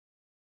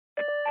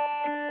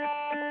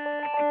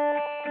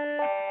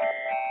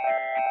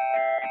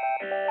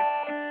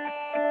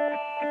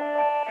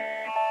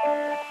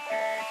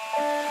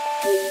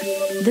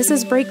This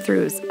is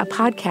Breakthroughs, a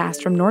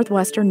podcast from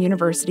Northwestern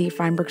University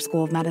Feinberg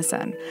School of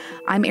Medicine.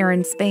 I'm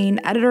Erin Spain,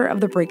 editor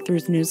of the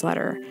Breakthroughs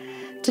newsletter.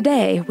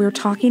 Today, we're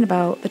talking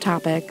about the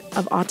topic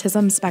of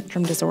autism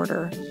spectrum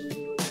disorder.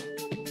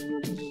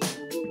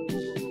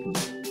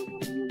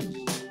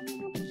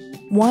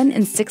 One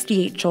in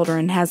 68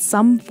 children has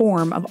some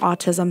form of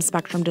autism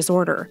spectrum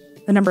disorder.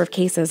 The number of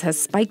cases has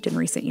spiked in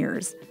recent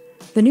years.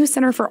 The new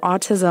Center for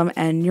Autism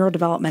and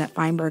Neurodevelopment at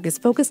Feinberg is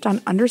focused on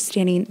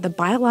understanding the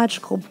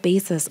biological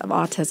basis of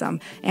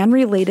autism and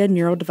related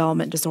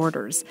neurodevelopment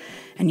disorders,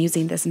 and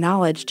using this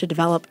knowledge to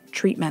develop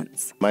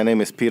treatments. My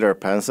name is Peter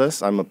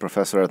Penzes. I'm a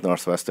professor at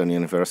Northwestern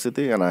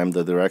University, and I'm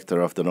the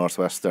director of the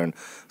Northwestern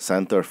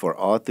Center for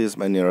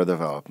Autism and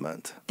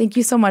Neurodevelopment. Thank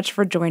you so much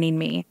for joining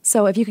me.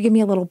 So if you could give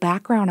me a little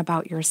background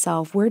about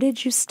yourself, where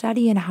did you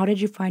study and how did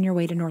you find your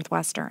way to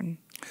Northwestern?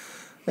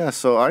 Yeah,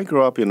 so I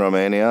grew up in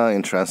Romania,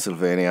 in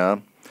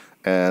Transylvania,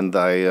 and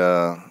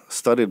I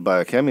studied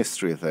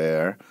biochemistry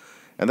there.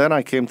 And then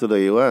I came to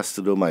the U.S.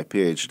 to do my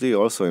PhD,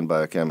 also in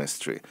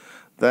biochemistry.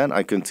 Then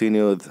I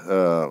continued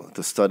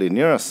to study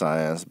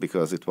neuroscience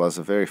because it was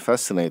a very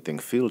fascinating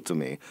field to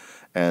me.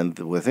 And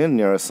within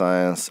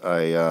neuroscience,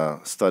 I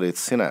studied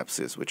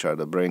synapses, which are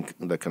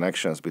the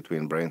connections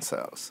between brain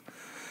cells.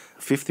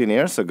 15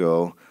 years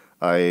ago,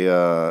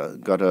 I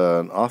got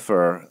an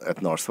offer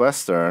at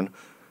Northwestern,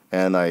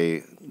 and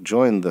I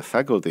joined the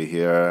faculty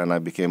here, and I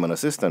became an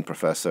assistant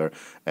professor,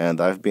 and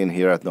I've been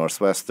here at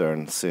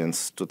Northwestern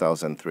since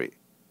 2003. Can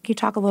you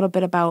talk a little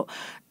bit about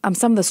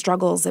some of the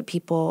struggles that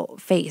people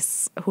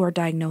face who are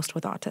diagnosed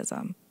with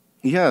autism?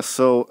 Yeah,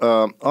 so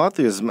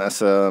autism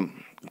as a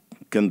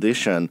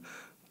condition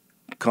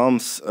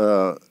comes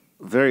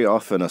very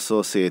often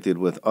associated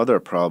with other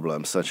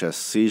problems such as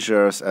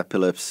seizures,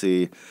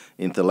 epilepsy,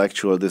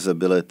 intellectual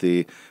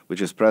disability,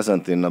 which is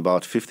present in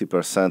about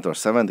 50% or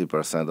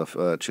 70%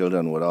 of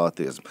children with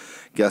autism,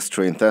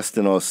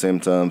 gastrointestinal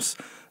symptoms,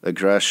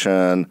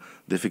 aggression,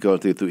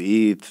 difficulty to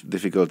eat,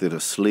 difficulty to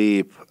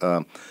sleep,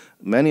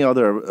 many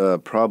other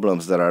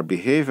problems that are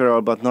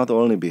behavioral, but not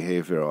only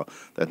behavioral,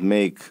 that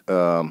make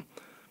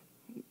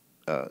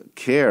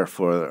care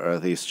for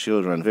these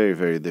children very,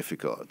 very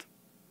difficult.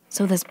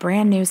 So this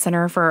brand new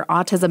Center for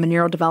Autism and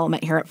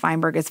Neurodevelopment here at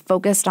Feinberg is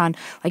focused on,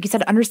 like you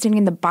said,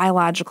 understanding the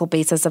biological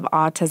basis of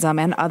autism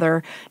and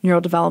other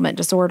neurodevelopment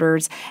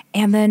disorders,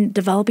 and then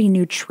developing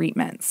new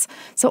treatments.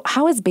 So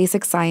how is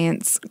basic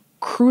science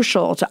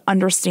crucial to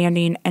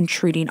understanding and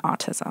treating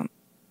autism?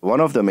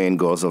 One of the main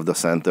goals of the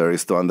center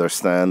is to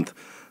understand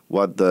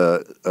what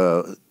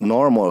the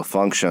normal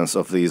functions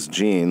of these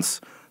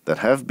genes that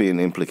have been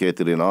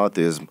implicated in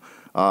autism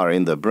are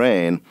in the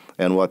brain,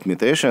 and what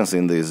mutations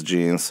in these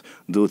genes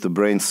do to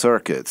brain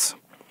circuits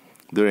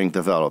during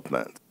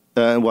development.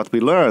 And what we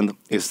learned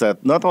is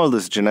that not all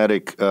this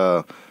genetic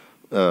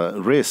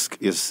risk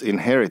is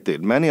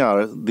inherited. Many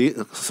are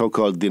the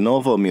so-called de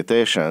novo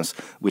mutations,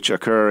 which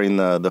occur in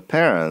the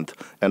parent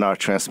and are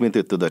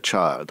transmitted to the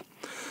child.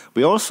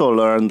 We also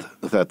learned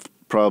that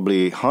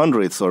probably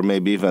hundreds or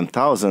maybe even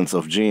thousands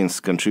of genes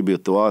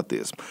contribute to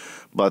autism,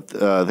 but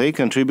they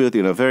contribute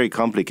in a very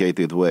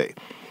complicated way.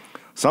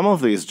 Some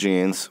of these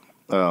genes,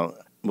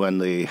 when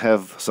they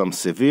have some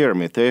severe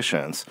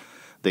mutations,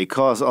 they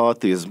cause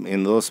autism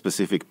in those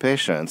specific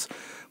patients,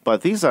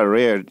 but these are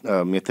rare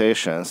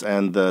mutations,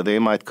 and they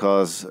might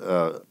cause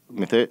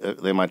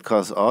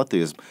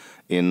autism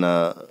in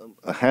a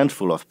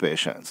handful of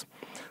patients.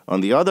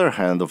 On the other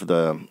hand of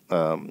the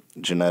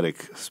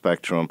genetic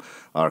spectrum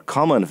are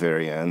common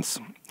variants,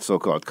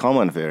 so-called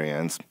common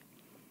variants,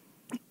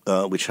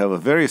 which have a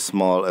very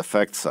small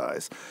effect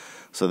size.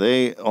 So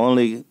they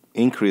only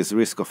increase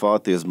risk of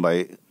autism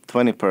by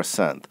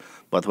 20%.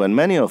 But when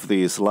many of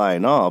these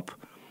line up,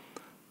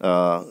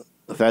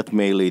 that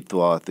may lead to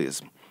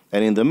autism.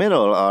 And in the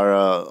middle are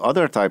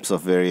other types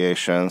of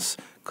variations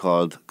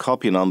called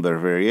copy number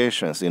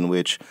variations, in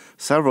which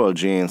several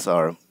genes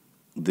are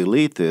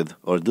deleted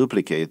or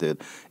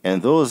duplicated,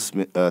 and those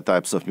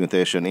types of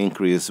mutation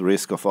increase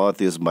risk of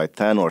autism by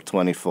 10 or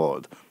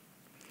 20-fold.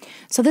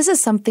 So this is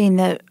something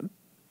that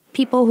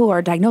people who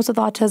are diagnosed with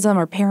autism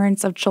or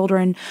parents of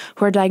children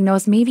who are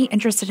diagnosed may be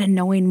interested in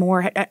knowing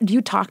more. Do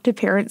you talk to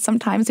parents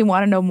sometimes who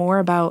want to know more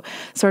about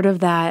sort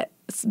of that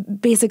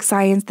basic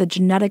science, the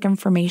genetic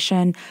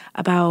information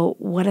about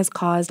what has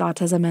caused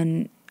autism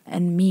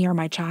in me or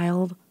my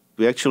child?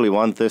 We actually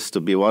want this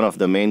to be one of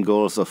the main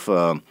goals of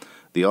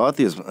the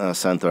Autism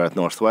Center at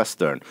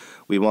Northwestern.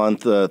 We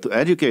want to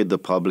educate the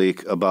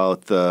public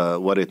about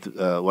what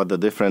the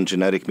different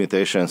genetic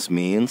mutations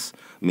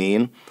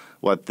mean,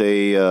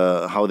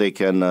 how they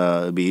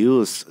can be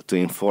used to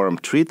inform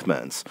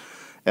treatments,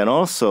 and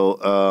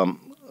also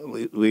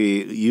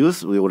we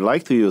would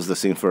like to use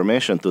this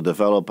information to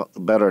develop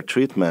better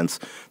treatments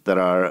that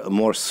are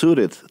more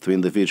suited to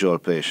individual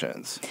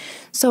patients.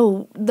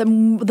 So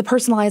the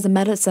personalized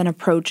medicine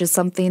approach is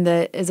something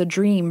that is a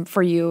dream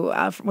for you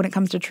when it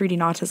comes to treating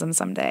autism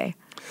someday.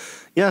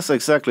 Yes,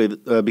 exactly,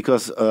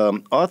 because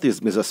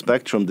autism is a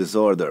spectrum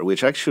disorder,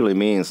 which actually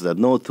means that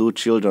no two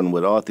children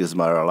with autism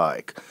are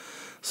alike.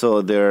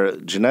 So their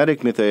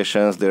genetic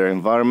mutations, their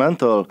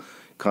environmental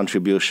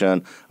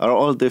contribution are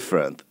all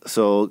different.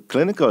 So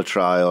clinical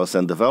trials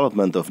and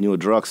development of new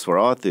drugs for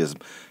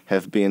autism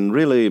have been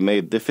really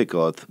made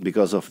difficult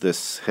because of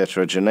this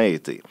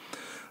heterogeneity.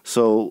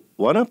 So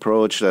one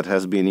approach that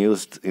has been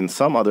used in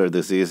some other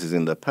diseases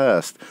in the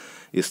past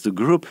is to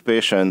group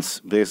patients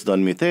based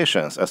on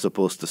mutations as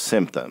opposed to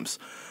symptoms.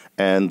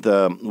 And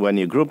when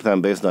you group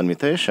them based on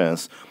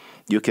mutations,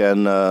 you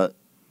can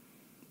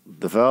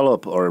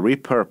develop or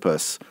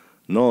repurpose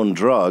known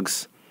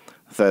drugs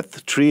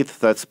that treat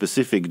that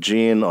specific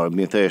gene or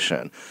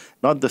mutation,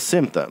 not the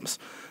symptoms.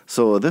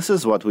 So this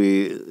is what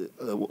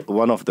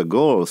one of the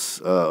goals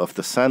of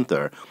the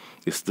center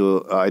is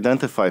to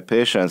identify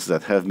patients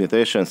that have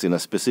mutations in a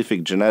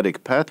specific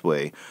genetic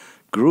pathway,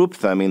 group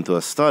them into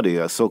a study,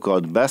 a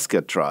so-called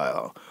basket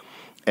trial,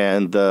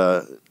 and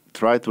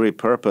try to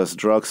repurpose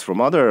drugs from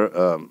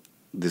other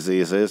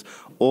diseases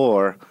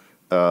or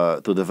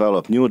to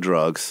develop new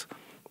drugs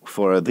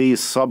for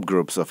these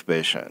subgroups of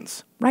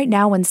patients. Right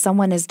now, when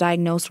someone is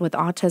diagnosed with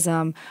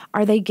autism,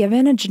 are they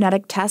given a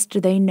genetic test?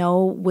 Do they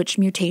know which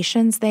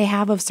mutations they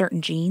have of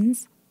certain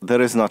genes?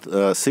 There is not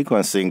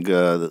sequencing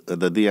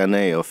the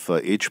DNA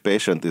of each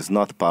patient is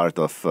not part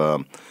of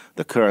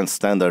the current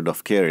standard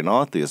of care in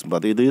autism,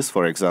 but it is,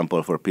 for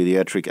example, for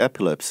pediatric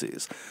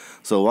epilepsies.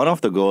 So one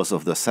of the goals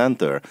of the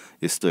center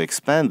is to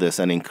expand this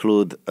and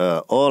include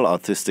all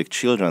autistic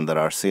children that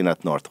are seen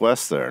at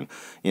Northwestern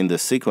in the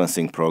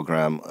sequencing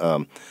program,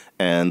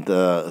 and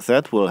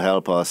that will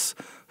help us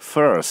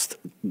first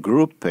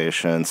group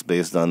patients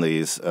based on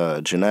these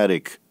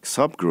genetic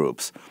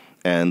subgroups,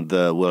 and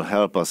will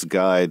help us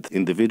guide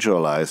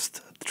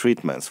individualized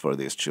treatments for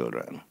these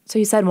children. So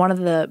you said one of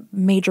the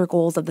major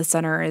goals of the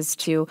center is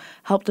to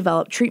help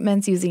develop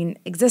treatments using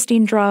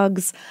existing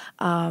drugs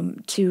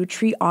to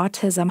treat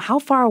autism. How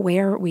far away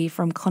are we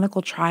from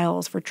clinical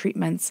trials for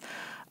treatments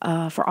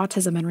for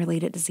autism and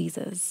related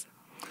diseases?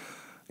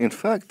 In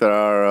fact, there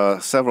are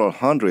several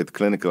hundred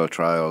clinical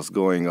trials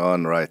going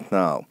on right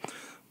now,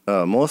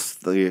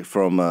 mostly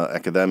from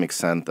academic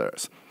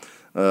centers.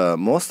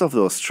 Most of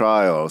those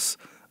trials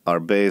are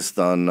based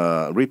on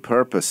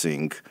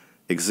repurposing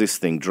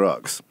existing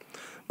drugs.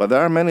 But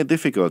there are many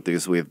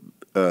difficulties with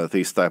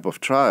these type of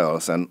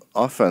trials, and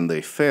often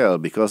they fail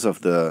because of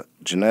the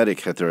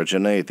genetic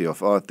heterogeneity of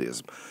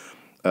autism.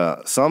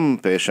 Some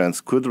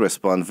patients could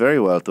respond very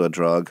well to a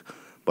drug,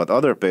 but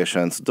other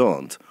patients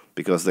don't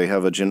because they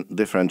have a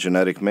different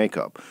genetic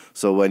makeup.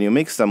 So when you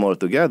mix them all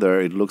together,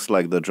 it looks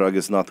like the drug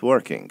is not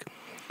working.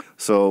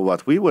 So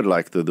what we would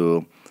like to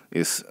do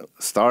is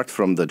start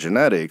from the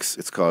genetics.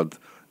 It's called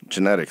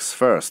genetics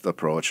first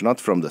approach, not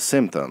from the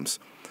symptoms.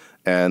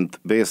 And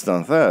based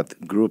on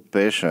that, group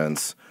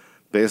patients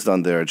based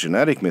on their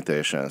genetic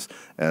mutations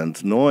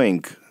and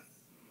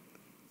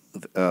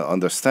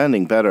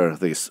understanding better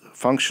these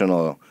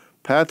functional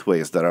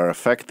pathways that are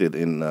affected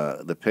in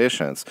the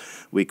patients,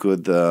 we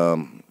could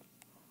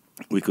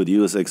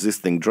use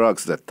existing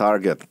drugs that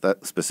target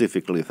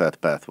specifically that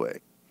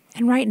pathway.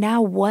 And right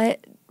now,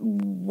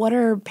 what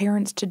are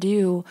parents to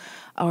do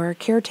or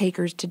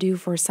caretakers to do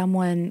for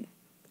someone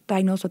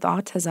diagnosed with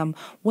autism?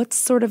 What's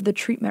sort of the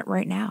treatment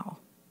right now?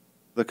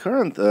 The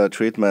current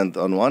treatment,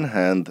 on one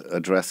hand,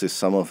 addresses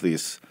some of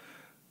these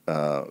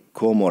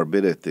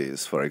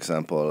comorbidities, for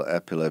example,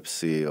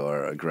 epilepsy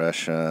or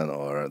aggression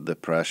or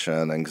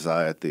depression,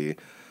 anxiety,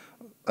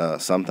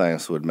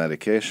 sometimes with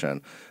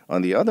medication.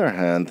 On the other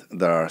hand,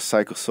 there are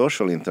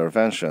psychosocial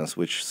interventions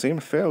which seem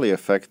fairly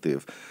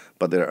effective,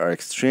 but they are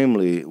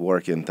extremely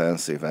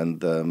work-intensive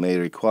and may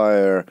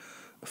require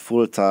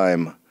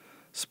full-time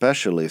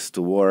specialists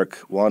to work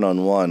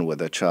one-on-one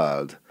with a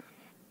child.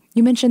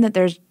 You mentioned that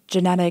there's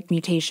genetic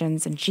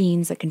mutations and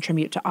genes that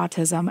contribute to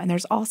autism, and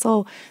there's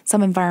also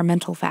some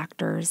environmental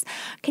factors.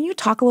 Can you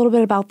talk a little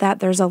bit about that?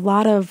 There's a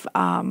lot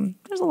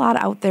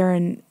out there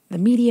in the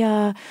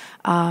media,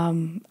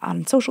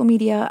 on social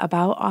media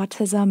about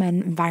autism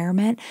and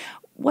environment.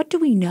 What do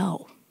we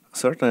know?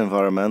 Certain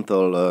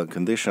environmental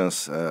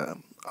conditions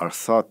are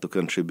thought to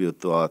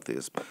contribute to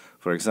autism.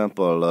 For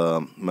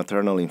example,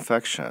 maternal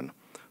infection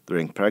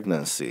during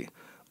pregnancy,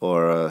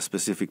 or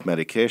specific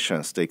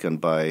medications taken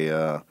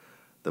by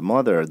the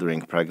mother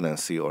during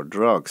pregnancy, or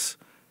drugs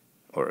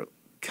or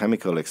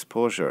chemical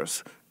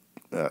exposures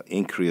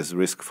increase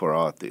risk for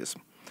autism.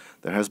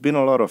 There has been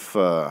a lot of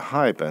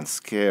hype and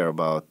scare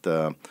about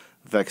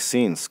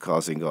vaccines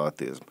causing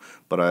autism,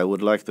 but I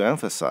would like to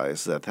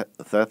emphasize that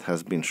that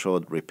has been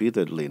shown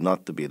repeatedly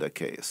not to be the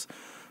case.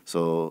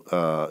 So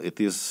it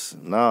is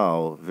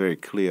now very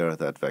clear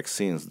that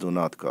vaccines do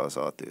not cause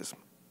autism.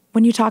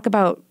 When you talk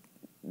about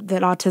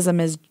that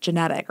autism is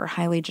genetic or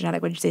highly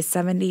genetic, would you say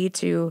 70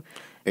 to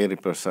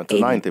 80% to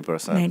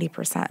 90%.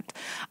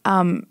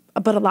 90%.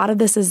 But a lot of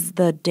this is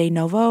the de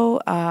novo,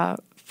 the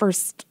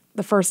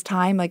first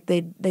time, like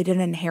they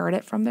didn't inherit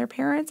it from their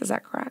parents. Is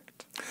that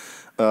correct?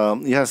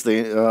 Yes.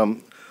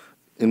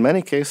 In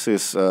many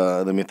cases,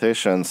 the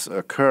mutations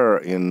occur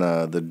in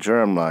the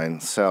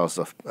germline cells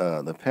of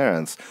the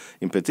parents,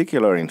 in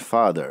particular in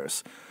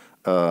fathers.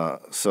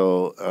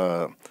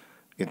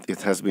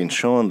 it has been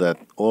shown that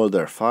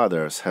older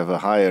fathers have a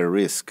higher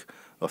risk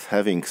of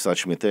having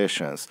such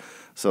mutations.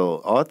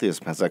 So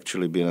autism has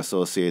actually been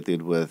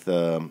associated with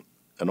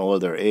an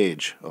older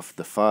age of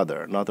the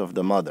father, not of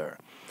the mother.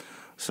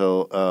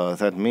 So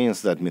that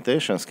means that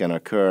mutations can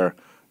occur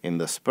in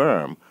the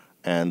sperm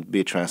and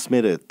be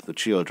transmitted to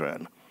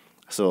children.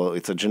 So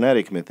it's a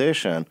genetic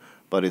mutation,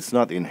 but it's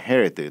not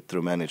inherited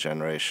through many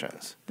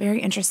generations. Very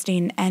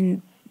interesting.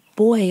 And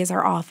boys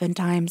are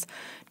oftentimes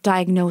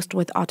diagnosed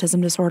with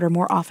autism disorder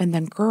more often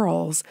than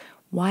girls.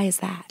 Why is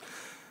that?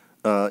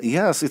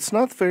 Yes, it's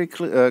not very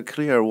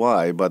clear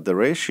why, but the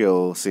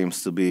ratio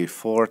seems to be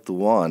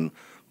 4-1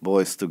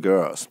 boys to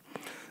girls.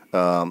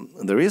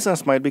 The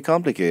reasons might be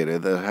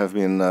complicated. There have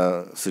been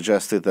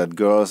suggested that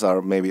girls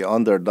are maybe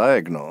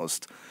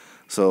underdiagnosed,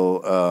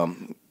 so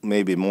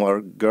maybe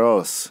more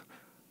girls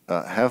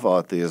have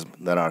autism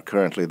than are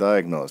currently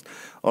diagnosed.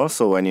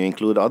 Also, when you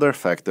include other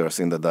factors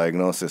in the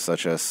diagnosis,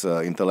 such as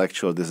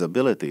intellectual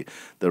disability,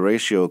 the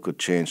ratio could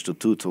change to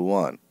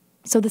 2-1.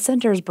 So the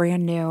center is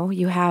brand new.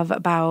 You have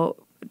about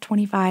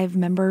 25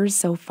 members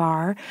so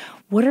far.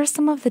 What are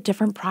some of the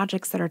different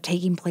projects that are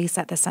taking place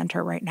at the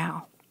center right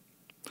now?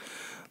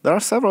 There are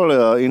several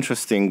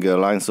interesting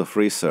lines of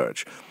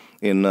research.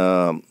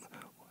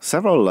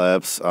 Several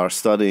labs are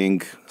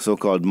studying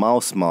so-called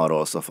mouse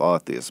models of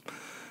autism.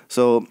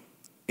 So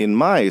in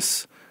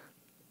mice,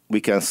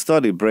 we can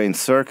study brain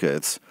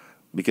circuits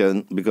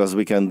because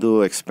we can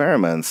do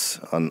experiments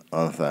on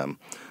them.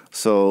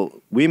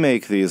 So we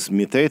make these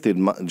mutated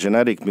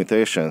genetic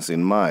mutations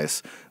in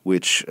mice,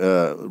 which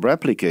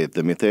replicate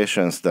the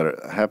mutations that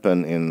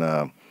happen in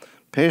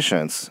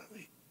patients,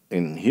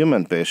 in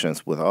human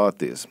patients with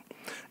autism.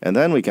 And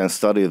then we can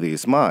study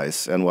these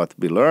mice, and what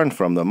we learn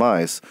from the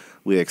mice,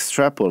 we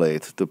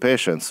extrapolate to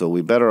patients so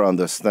we better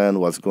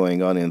understand what's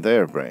going on in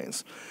their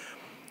brains.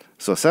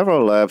 So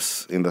several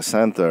labs in the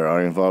center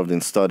are involved in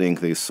studying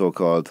these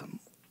so-called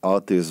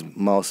autism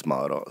mouse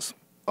models.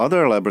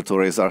 Other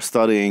laboratories are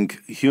studying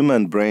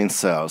human brain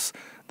cells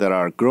that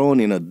are grown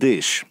in a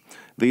dish.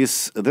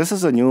 This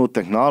is a new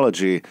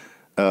technology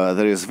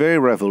that is very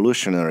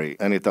revolutionary,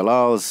 and it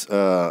allows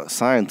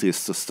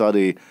scientists to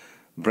study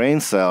brain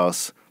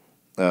cells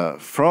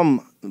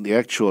from the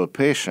actual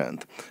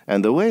patient.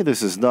 And the way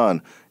this is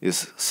done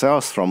is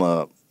cells from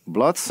a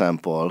blood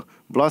sample,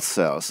 blood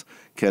cells,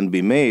 can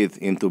be made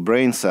into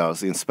brain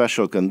cells in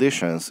special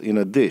conditions in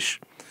a dish.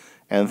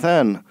 And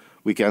then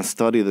we can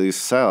study these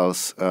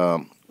cells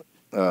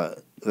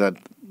that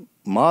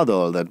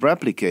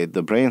replicate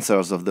the brain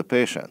cells of the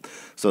patient.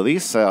 So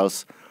these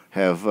cells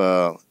have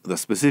the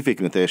specific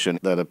mutation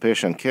that a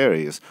patient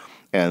carries,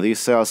 and these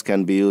cells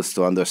can be used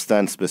to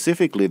understand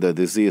specifically the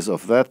disease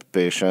of that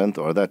patient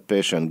or that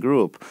patient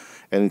group,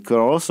 and it can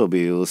also be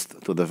used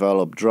to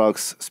develop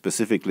drugs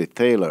specifically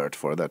tailored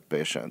for that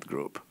patient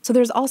group. So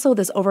there's also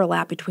this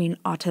overlap between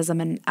autism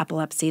and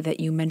epilepsy that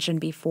you mentioned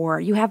before.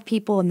 You have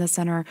people in the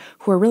center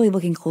who are really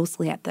looking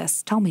closely at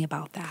this. Tell me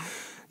about that.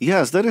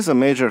 Yes, that is a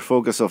major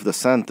focus of the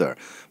center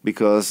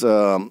because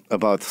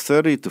about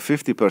 30 to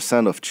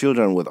 50% of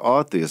children with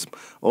autism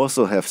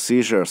also have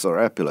seizures or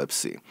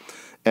epilepsy.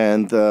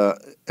 And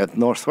at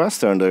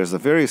Northwestern, there is a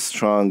very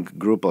strong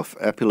group of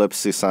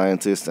epilepsy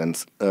scientists and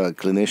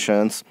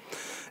clinicians.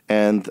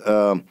 And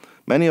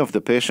many of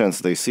the patients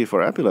they see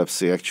for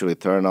epilepsy actually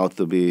turn out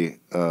to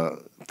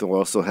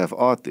also have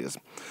autism.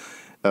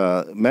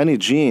 Many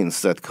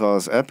genes that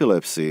cause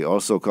epilepsy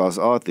also cause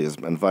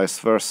autism and vice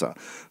versa.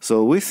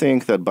 So we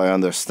think that by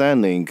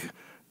understanding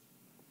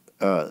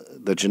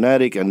the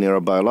genetic and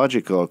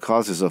neurobiological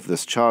causes of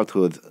this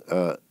childhood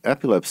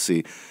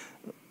epilepsy,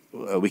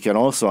 we can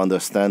also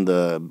understand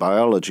the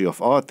biology of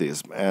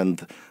autism,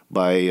 and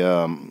by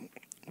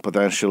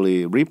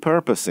potentially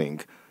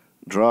repurposing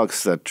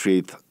drugs that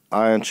treat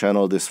ion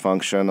channel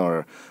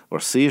dysfunction or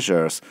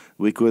seizures,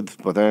 we could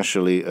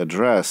potentially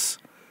address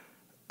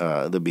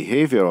the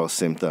behavioral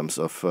symptoms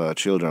of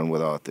children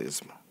with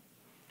autism.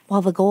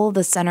 Well, the goal of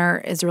the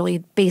center is really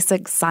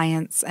basic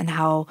science and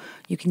how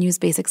you can use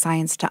basic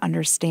science to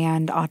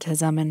understand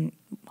autism and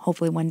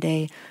hopefully one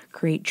day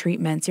create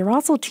treatments. You're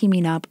also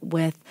teaming up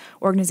with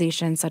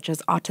organizations such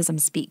as Autism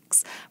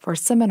Speaks for a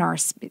seminar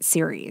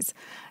series.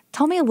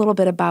 Tell me a little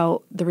bit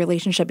about the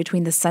relationship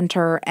between the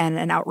center and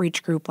an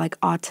outreach group like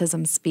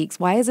Autism Speaks.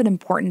 Why is it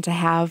important to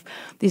have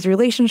these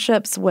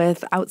relationships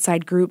with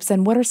outside groups,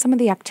 and what are some of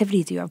the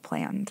activities you have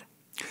planned?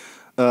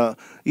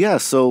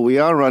 So we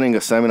are running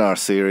a seminar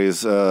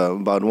series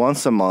about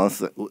once a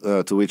month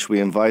to which we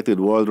invited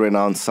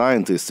world-renowned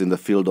scientists in the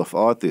field of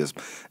autism.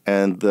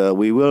 And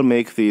we will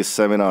make these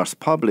seminars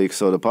public,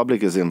 so the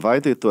public is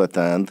invited to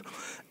attend.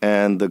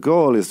 And the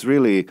goal is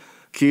really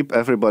keep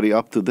everybody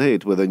up to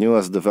date with the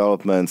newest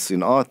developments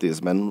in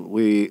autism.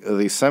 And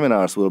these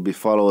seminars will be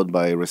followed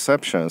by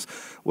receptions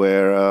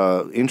where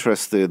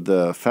interested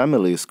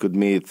families could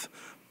meet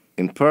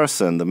in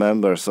person the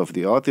members of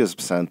the Autism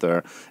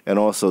Center and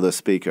also the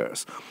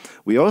speakers.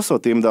 We also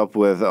teamed up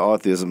with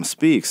Autism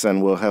Speaks,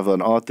 and we'll have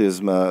an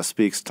Autism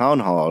Speaks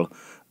town hall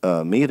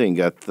meeting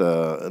at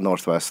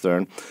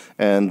Northwestern.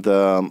 And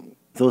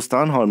Those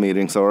town hall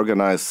meetings are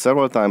organized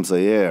several times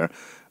a year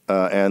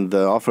and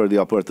offer the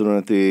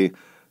opportunity,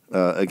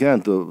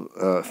 again, to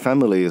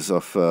families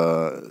of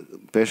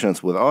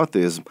patients with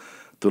autism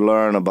to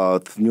learn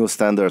about new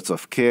standards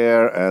of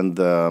care and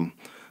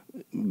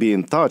be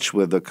in touch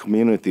with the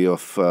community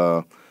of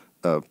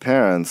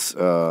parents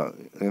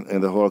in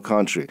the whole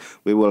country.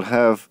 We will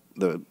have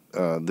the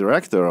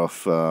director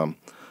of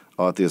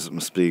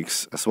Autism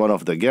Speaks as one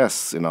of the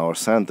guests in our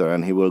center,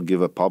 and he will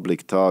give a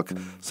public talk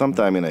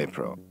sometime in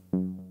April.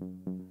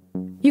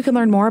 You can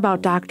learn more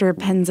about Dr.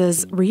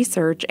 Penzes'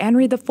 research and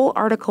read the full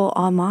article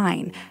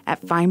online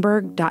at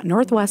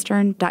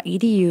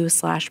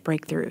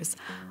feinberg.northwestern.edu/breakthroughs.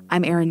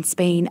 I'm Erin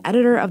Spain,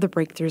 editor of the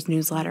Breakthroughs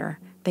newsletter.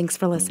 Thanks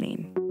for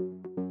listening.